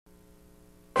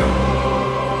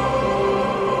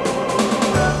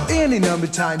Any number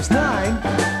times 9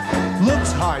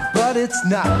 looks hard, but it's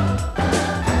not.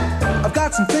 I've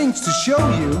got some things to show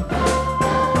you,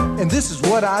 and this is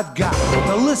what I've got.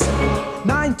 Now listen,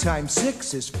 9 times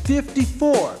 6 is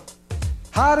 54.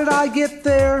 How did I get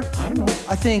there? I don't know.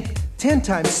 I think 10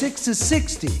 times 6 is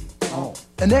 60. Oh.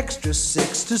 An extra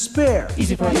 6 to spare.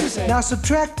 Easy for you to say. Now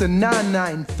subtract the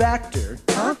non-9 factor.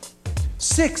 Huh?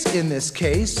 6 in this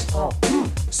case. Oh.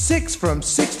 6 from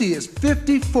 60 is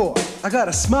 54. I got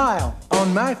a smile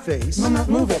on my face.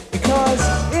 Move it. Because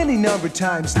any number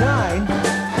times 9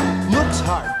 looks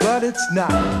hard, but it's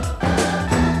not.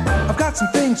 I've got some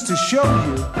things to show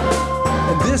you,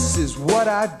 and this is what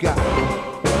I've got.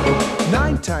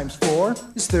 9 times 4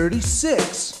 is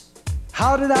 36.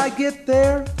 How did I get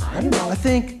there? I don't know. I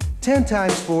think 10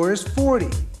 times 4 is 40.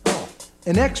 Oh.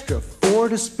 An extra 4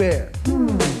 to spare.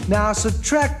 Now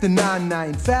subtract the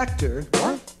non-9 factor.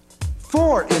 What?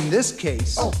 4 in this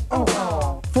case.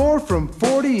 Oh. 4 from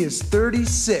 40 is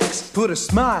 36. Put a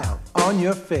smile on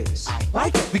your face. I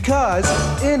like it. Because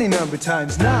any number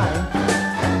times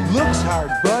 9 looks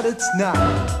hard, but it's not.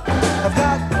 I've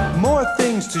got more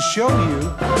things to show you,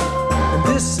 and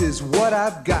this is what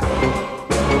I've got.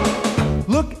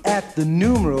 Look at the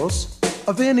numerals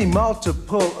of any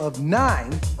multiple of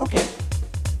 9 Okay.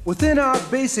 within our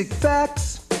basic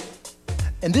facts,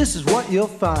 and this is what you'll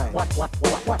find.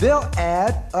 What? They'll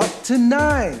add up to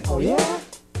 9. Oh, yeah?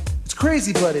 It's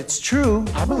crazy, but it's true.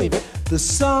 I believe it. The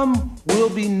sum will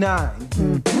be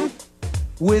 9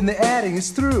 when the adding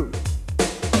is through.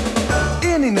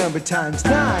 Any number times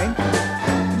 9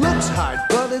 looks hard,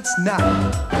 but it's not.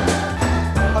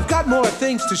 I've got more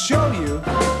things to show you,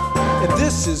 and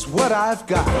this is what I've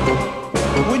got.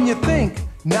 When you think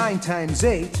 9 times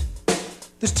 8,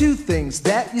 there's 2 things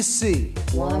that you see.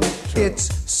 1, 2. It's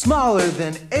smaller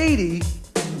than 80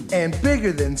 and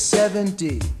bigger than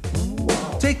 70.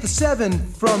 Wow. Take the 7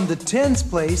 from the tens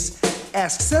place.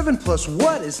 Ask 7 plus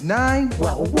what is 9?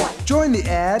 Well, what? Join the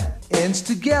add ends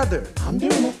together. I'm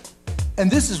doing it. And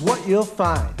this is what you'll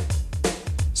find.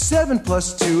 7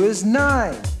 plus 2 is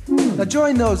 9. Now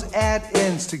join those add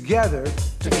ends together.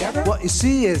 Together? What you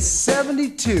see is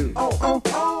 72.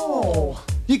 Oh.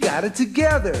 You got it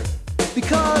together.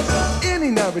 Because any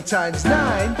number times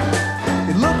 9,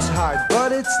 it looks hard,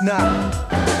 but it's not.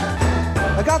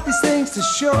 I got these things to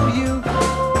show you,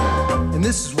 and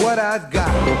this is what I've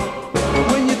got.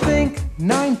 When you think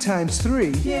 9 times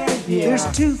 3, Yeah. there's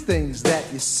 2 things that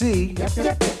you see.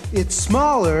 Yep. It's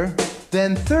smaller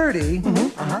than 30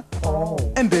 Oh.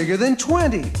 and bigger than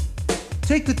 20.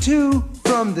 Take the 2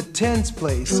 from the tens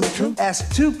place. True.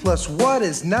 Ask 2 plus what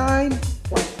is 9?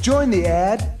 Join the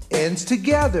add ends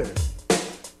together.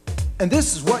 And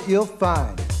this is what you'll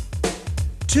find.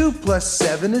 2 plus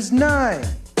 7 is 9.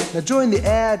 Now join the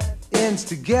add ends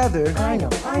together. I know.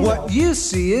 What you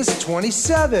see is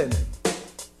 27.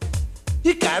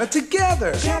 You got it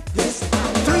together. Check this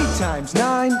out. 3 times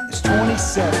 9 is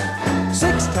 27.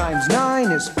 6 times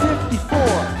 9 is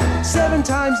 54. 7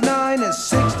 times 9 is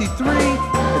 63.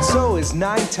 And so is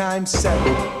 9 times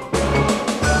 7.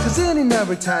 Because any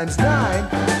number times 9,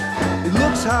 it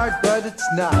looks hard, but it's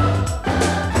not.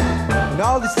 And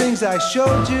all these things I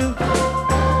showed you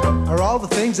are all the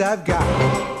things I've got.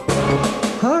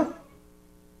 Huh?